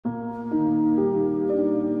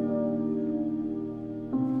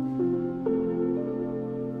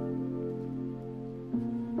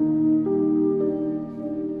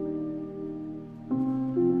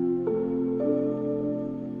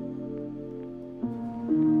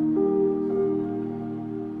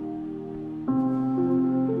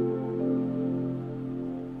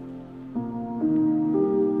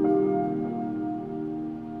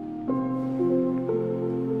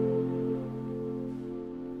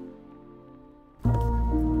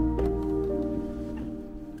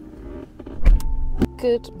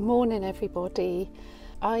Good morning everybody.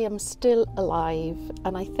 I am still alive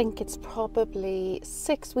and I think it's probably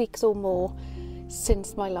 6 weeks or more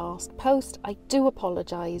since my last post. I do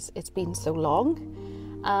apologise it's been so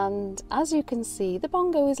long, and as you can see the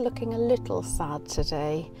Bongo is looking a little sad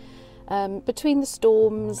today. Between the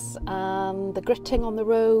storms and the gritting on the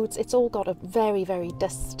roads, it's all got a very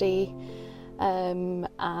dusty, and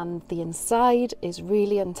the inside is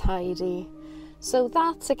really untidy. So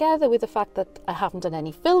that, together with the fact that I haven't done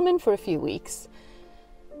any filming for a few weeks,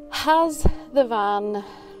 has the van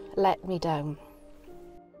let me down?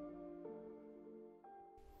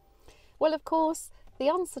 Well, of course, the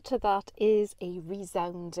answer to that is a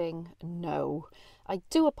resounding no. I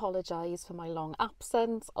do apologise for my long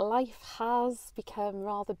absence. Life has become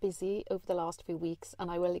rather busy over the last few weeks, and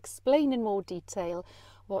I will explain in more detail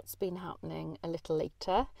what's been happening a little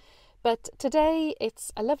later. But today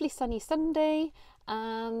it's a lovely sunny Sunday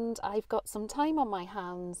and I've got some time on my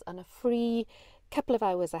hands and a free couple of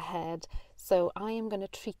hours ahead, so I am going to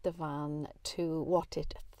treat the van to what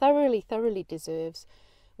it thoroughly deserves,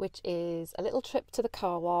 which is a little trip to the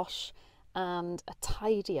car wash and a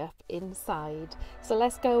tidy up inside. So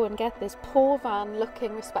let's go and get this poor van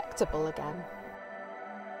looking respectable again.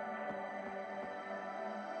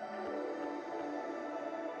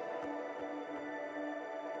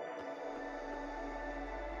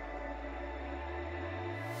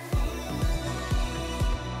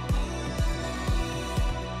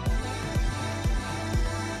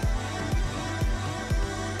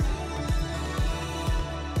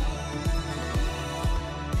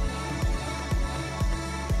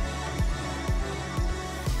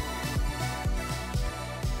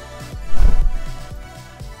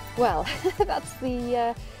 Well, that's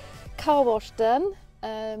the car wash done.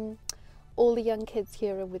 All the young kids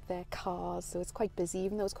here are with their cars, so it's quite busy,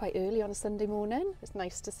 even though it's quite early on a Sunday morning. It's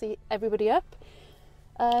nice to see everybody up.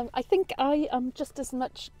 I think I am just as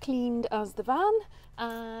much cleaned as the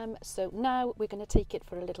van. So now we're going to take it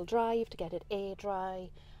for a little drive to get it air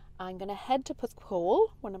dry. I'm going to head to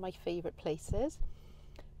Hall, one of my favourite places,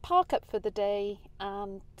 park up for the day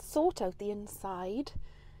and sort out the inside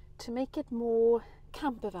to make it more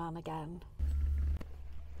camper van again.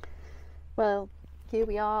 Well, here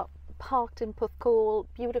we are parked in Hall,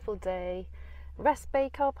 beautiful day. Rest Bay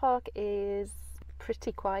car park is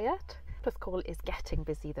pretty quiet. Hall is getting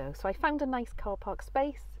busy though, so I found a nice car park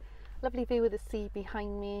space, lovely view of the sea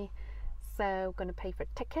behind me, so I'm going to pay for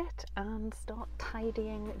a ticket and start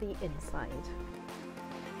tidying the inside.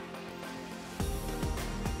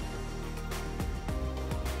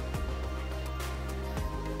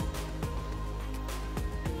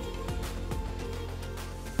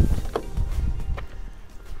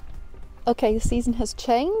 Okay, the season has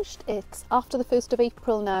changed. It's after the 1st of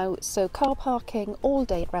April now, so car parking all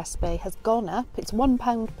day at Rest Bay has gone up. It's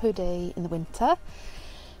 £1 per day in the winter,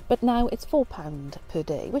 but now it's £4 per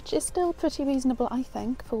day, which is still pretty reasonable, I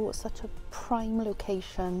think, for such a prime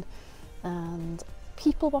location and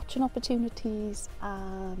people watching opportunities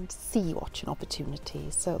and sea watching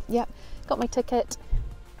opportunities. So yeah, got my ticket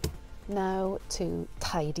now to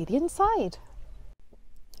tidy the inside.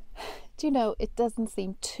 Do you know, it doesn't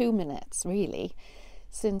seem 2 minutes really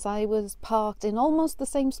since I was parked in almost the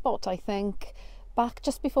same spot, I think, back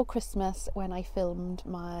just before Christmas when I filmed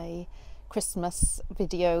my Christmas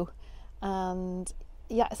video. And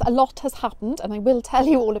yes, a lot has happened and I will tell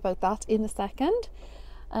you all about that in a second.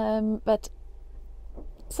 But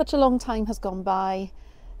such a long time has gone by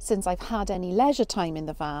since I've had any leisure time in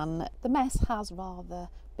the van. The mess has rather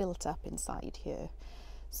built up inside here.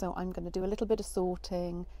 So I'm going to do a little bit of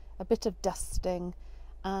sorting, a bit of dusting,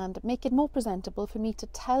 and make it more presentable for me to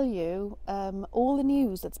tell you all the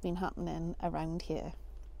news that's been happening around here.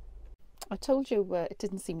 I told you it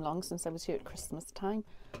didn't seem long since I was here at Christmas time.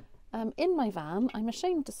 In my van, I'm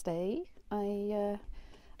ashamed to say, I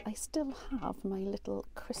still have my little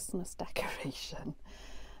Christmas decoration.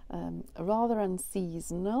 Rather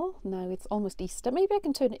unseasonal. Now it's almost Easter. Maybe I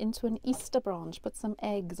can turn it into an Easter branch, put some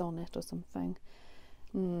eggs on it or something.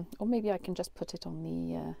 Or maybe I can just put it on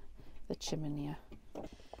the chimney.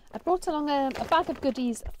 I brought along a bag of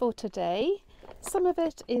goodies for today. Some of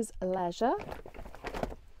it is leisure.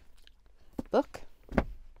 Book.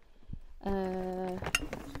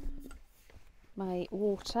 My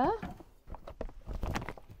water.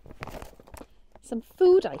 Some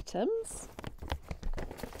food items.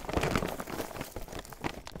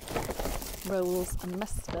 Rolls and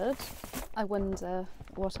mustard. I wonder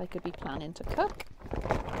what I could be planning to cook.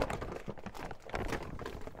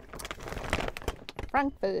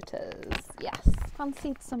 Frankfurters, yes,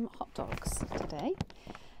 fancied some hot dogs today.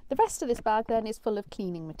 The rest of this bag then is full of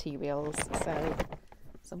cleaning materials, so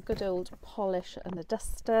some good old polish and a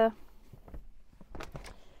duster,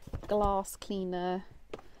 glass cleaner,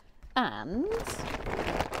 and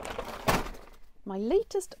my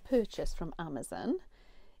latest purchase from Amazon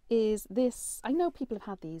is this. I know people have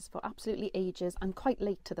had these for absolutely ages. I'm quite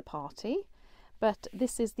late to the party, but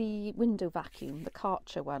this is the window vacuum, the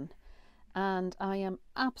Karcher one, and I am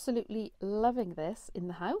absolutely loving this in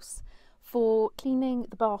the house for cleaning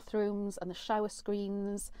the bathrooms and the shower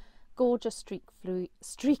screens. Gorgeous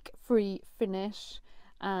streak-free finish,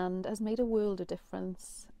 and has made a world of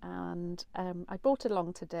difference. And I brought it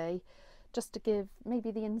along today just to give maybe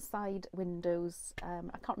the inside windows.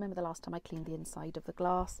 I can't remember the last time I cleaned the inside of the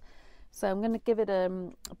glass, so I'm going to give it a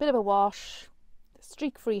bit of a wash,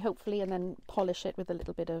 streak free hopefully, and then polish it with a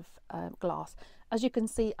little bit of glass. As you can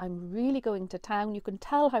see, I'm really going to town. You can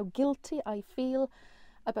tell how guilty I feel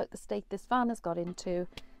about the state this van has got into,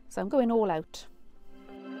 so I'm going all out.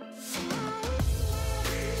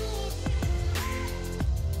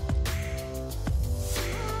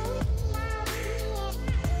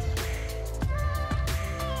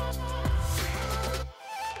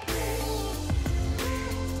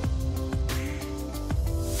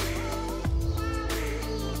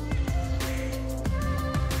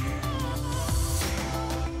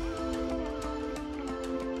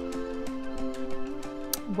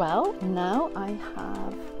 Well, now I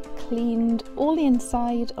have cleaned all the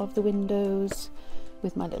inside of the windows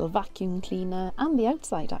with my little vacuum cleaner, and the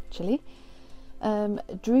outside actually.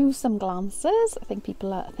 Drew some glances. I think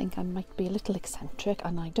people think I might be a little eccentric,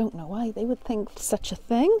 and I don't know why they would think such a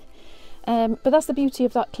thing. But that's the beauty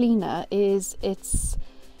of that cleaner, is it's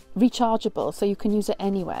rechargeable, so you can use it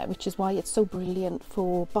anywhere, which is why it's so brilliant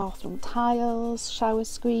for bathroom tiles, shower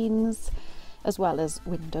screens, as well as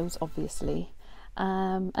windows obviously.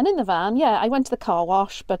 And in the van, yeah, I went to the car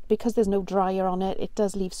wash, but because there's no dryer on it, it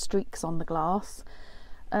does leave streaks on the glass,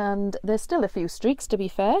 and there's still a few streaks to be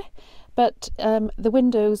fair, but the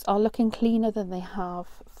windows are looking cleaner than they have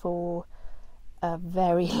for a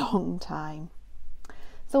very long time.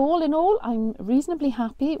 So all in all, I'm reasonably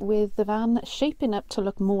happy with the van shaping up to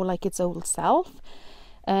look more like its old self.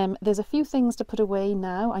 There's a few things to put away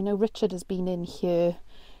now. I know Richard has been in here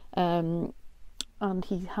and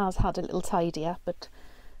he has had a little tidy up, but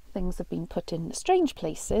things have been put in strange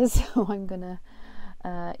places, so I'm gonna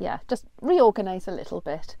yeah, just reorganize a little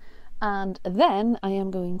bit, and then I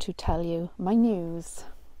am going to tell you my news.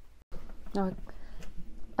 Now,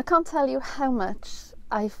 I can't tell you how much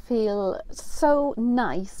I feel so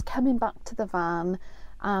nice coming back to the van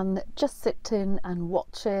and just sitting and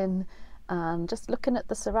watching and just looking at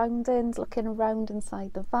the surroundings, looking around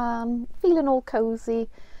inside the van, feeling all cozy.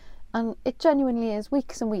 And it genuinely is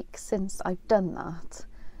weeks and weeks since I've done that.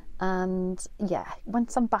 And yeah,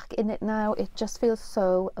 once I'm back in it now, it just feels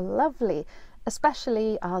so lovely,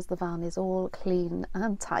 especially as the van is all clean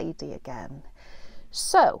and tidy again.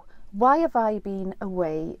 So, why have I been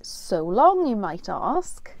away so long, you might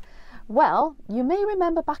ask? Well, you may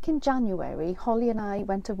remember back in January, Holly and I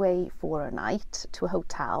went away for a night to a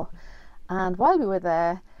hotel. And while we were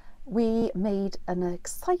there, we made an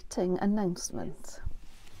exciting announcement.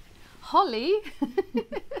 Holly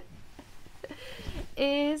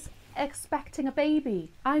is expecting a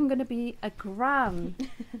baby. I'm going to be a gran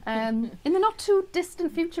in the not too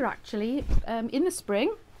distant future, actually, in the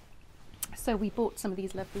spring. So we bought some of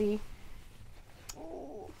these lovely,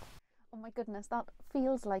 oh my goodness, that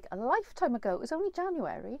feels like a lifetime ago. It was only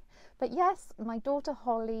January, but yes, my daughter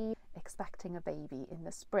Holly expecting a baby in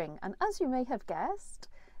the spring. And as you may have guessed,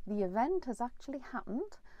 the event has actually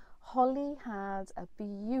happened. Holly had a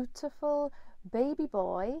beautiful baby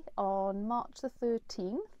boy on March the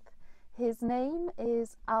 13th. His name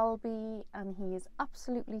is Albie and he is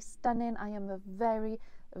absolutely stunning. I am a very,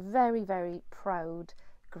 very, very proud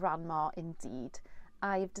grandma indeed.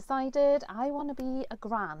 I've decided I want to be a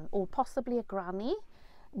gran, or possibly a granny.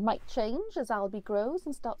 Might change as Albie grows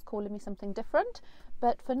and starts calling me something different,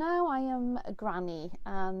 but for now I am a granny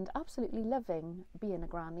and absolutely loving being a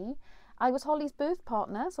granny. I was Holly's birth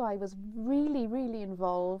partner, so I was really, really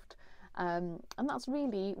involved, and that's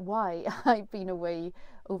really why I've been away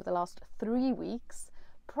over the last 3 weeks.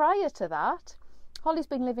 Prior to that, Holly's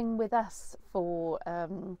been living with us for,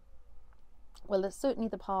 well, there's certainly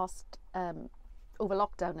the past, over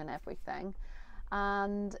lockdown and everything,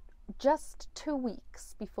 and just 2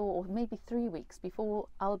 weeks before, or maybe 3 weeks before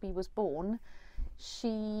Albie was born,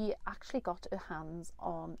 she actually got her hands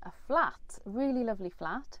on a flat, really lovely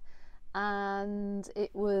flat. And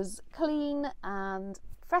it was clean and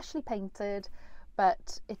freshly painted,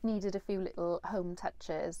 but it needed a few little home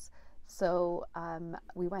touches. So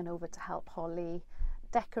we went over to help Holly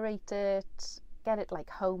decorate it, get it like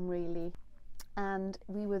home really. And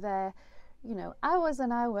we were there, you know, hours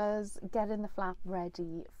and hours getting the flat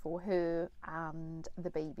ready for her and the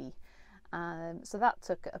baby. So that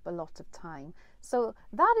took up a lot of time. So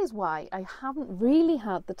that is why I haven't really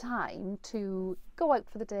had the time to go out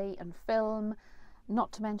for the day and film,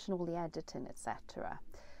 not to mention all the editing, etc.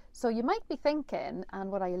 So you might be thinking,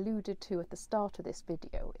 and what I alluded to at the start of this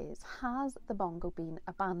video is, has the Bongo been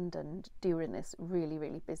abandoned during this really,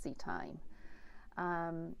 really busy time?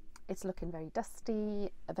 It's looking very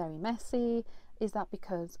dusty, very messy. Is that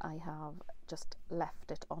because I have just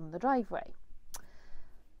left it on the driveway?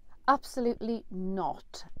 Absolutely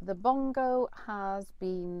not. The Bongo has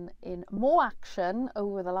been in more action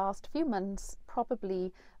over the last few months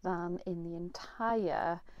probably than in the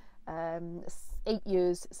entire 8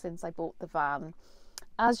 years since I bought the van.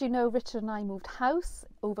 As you know, Richard and I moved house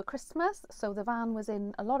over Christmas, so the van was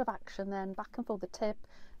in a lot of action then, back and forth the tip,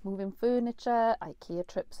 moving furniture, IKEA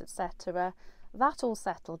trips, etc. That all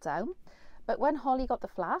settled down. But when Holly got the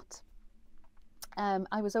flat,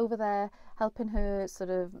 I was over there helping her sort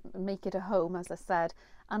of make it a home, as I said.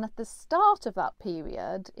 And at the start of that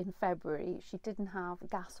period, in February, she didn't have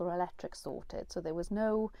gas or electric sorted. So there was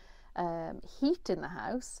no heat in the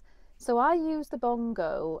house. So I used the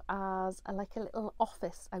Bongo as like a little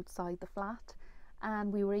office outside the flat.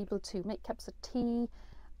 And we were able to make cups of tea.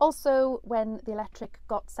 Also, when the electric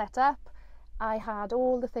got set up, I had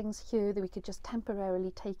all the things here that we could just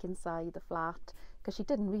temporarily take inside the flat, because she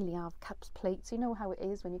didn't really have cups, plates. You know how it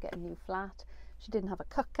is when you get a new flat. She didn't have a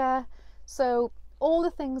cooker. So all the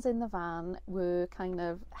things in the van were kind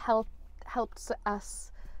of helped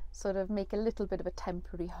us sort of make a little bit of a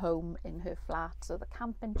temporary home in her flat. So the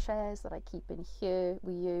camping chairs that I keep in here,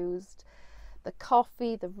 we used. The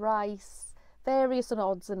coffee, the rice, various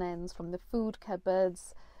odds and ends from the food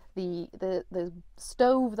cupboards. The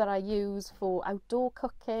stove that I use for outdoor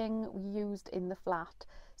cooking, we used in the flat.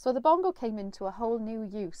 So the Bongo came into a whole new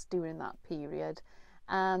use during that period,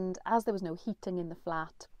 and as there was no heating in the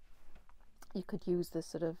flat, you could use the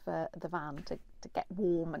sort of the van to get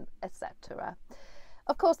warm and etc.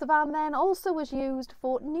 Of course, the van then also was used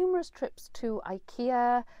for numerous trips to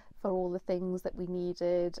IKEA for all the things that we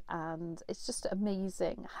needed, and it's just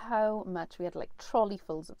amazing how much we had, like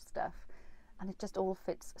trolleyfuls of stuff, and it just all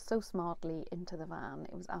fits so smartly into the van.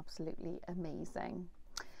 It was absolutely amazing.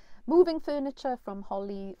 Moving furniture from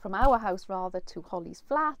our house rather, to Holly's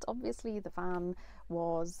flat, obviously the van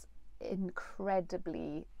was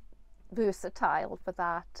incredibly versatile for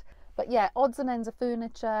that. But yeah, odds and ends of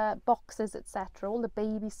furniture, boxes, etc., all the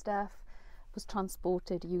baby stuff was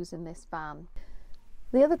transported using this van.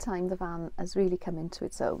 The other time the van has really come into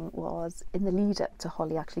its own was in the lead up to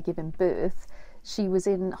Holly actually giving birth. She was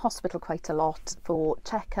in hospital quite a lot for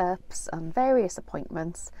checkups and various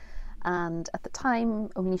appointments, and at the time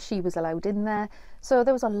only she was allowed in there, so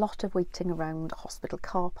there was a lot of waiting around hospital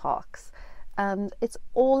car parks. And it's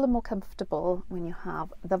all the more comfortable when you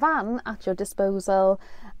have the van at your disposal,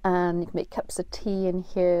 and you can make cups of tea in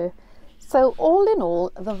here. So all in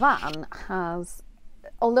all, the van has,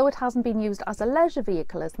 although it hasn't been used as a leisure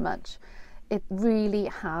vehicle as much, it really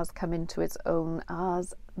has come into its own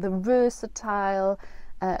as the versatile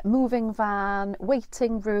moving van,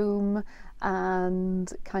 waiting room,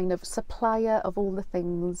 and kind of supplier of all the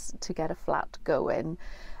things to get a flat going.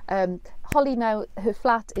 Holly now, her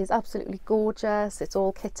flat is absolutely gorgeous. It's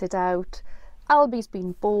all kitted out. Albie's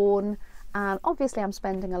been born, and obviously I'm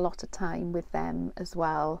spending a lot of time with them as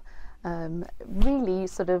well. Really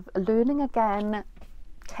sort of learning again,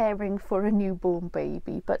 caring for a newborn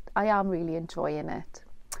baby, but I am really enjoying it.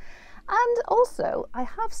 And also, I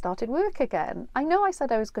have started work again. I know I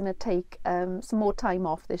said I was going to take some more time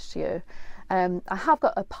off this year. I have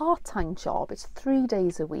got a part-time job. It's 3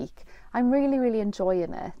 days a week. I'm really, really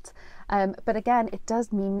enjoying it. But again, it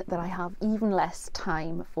does mean that I have even less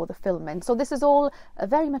time for the filming. So this is all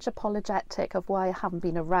very much apologetic of why I haven't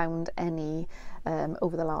been around any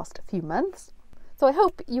over the last few months. So I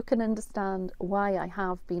hope you can understand why I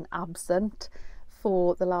have been absent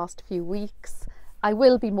for the last few weeks. I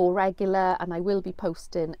will be more regular, and I will be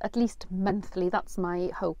posting at least monthly. That's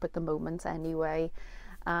my hope at the moment anyway.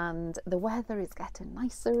 And the weather is getting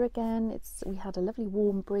nicer again. We had a lovely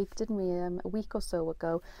warm break, didn't we, a week or so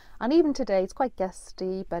ago, and even today it's quite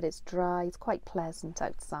gusty, but it's dry. It's quite pleasant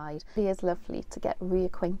outside. It is lovely to get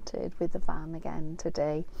reacquainted with the van again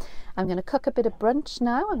today. I'm going to cook a bit of brunch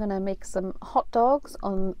now. I'm going to make some hot dogs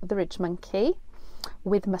on the Ridge Monkey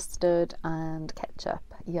with mustard and ketchup.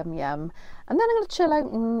 Yum yum. And then I'm going to chill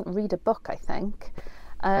out and read a book, I think.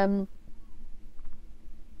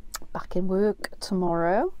 back in work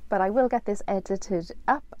tomorrow, but I will get this edited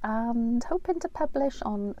up and hoping to publish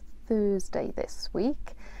on Thursday this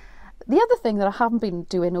week. The other thing that I haven't been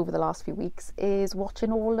doing over the last few weeks is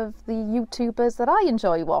watching all of the YouTubers that I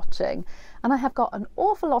enjoy watching, and I have got an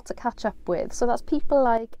awful lot to catch up with. So that's people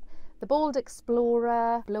like the Bald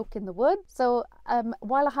Explorer, Bloke in the Woods. So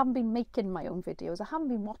while I haven't been making my own videos, I haven't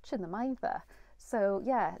been watching them either. So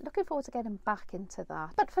yeah, looking forward to getting back into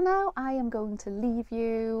that. But for now, I am going to leave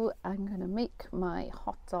you. I'm going to make my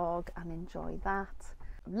hot dog and enjoy that.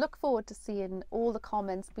 Look forward to seeing all the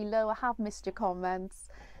comments below. I have missed your comments,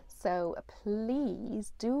 so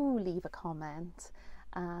please do leave a comment,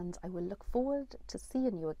 and I will look forward to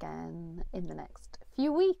seeing you again in the next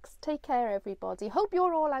few weeks. Take care, everybody. Hope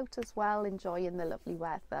you're all out as well, enjoying the lovely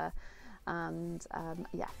weather. And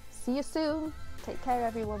yeah, see you soon. Take care,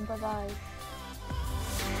 everyone. Bye bye.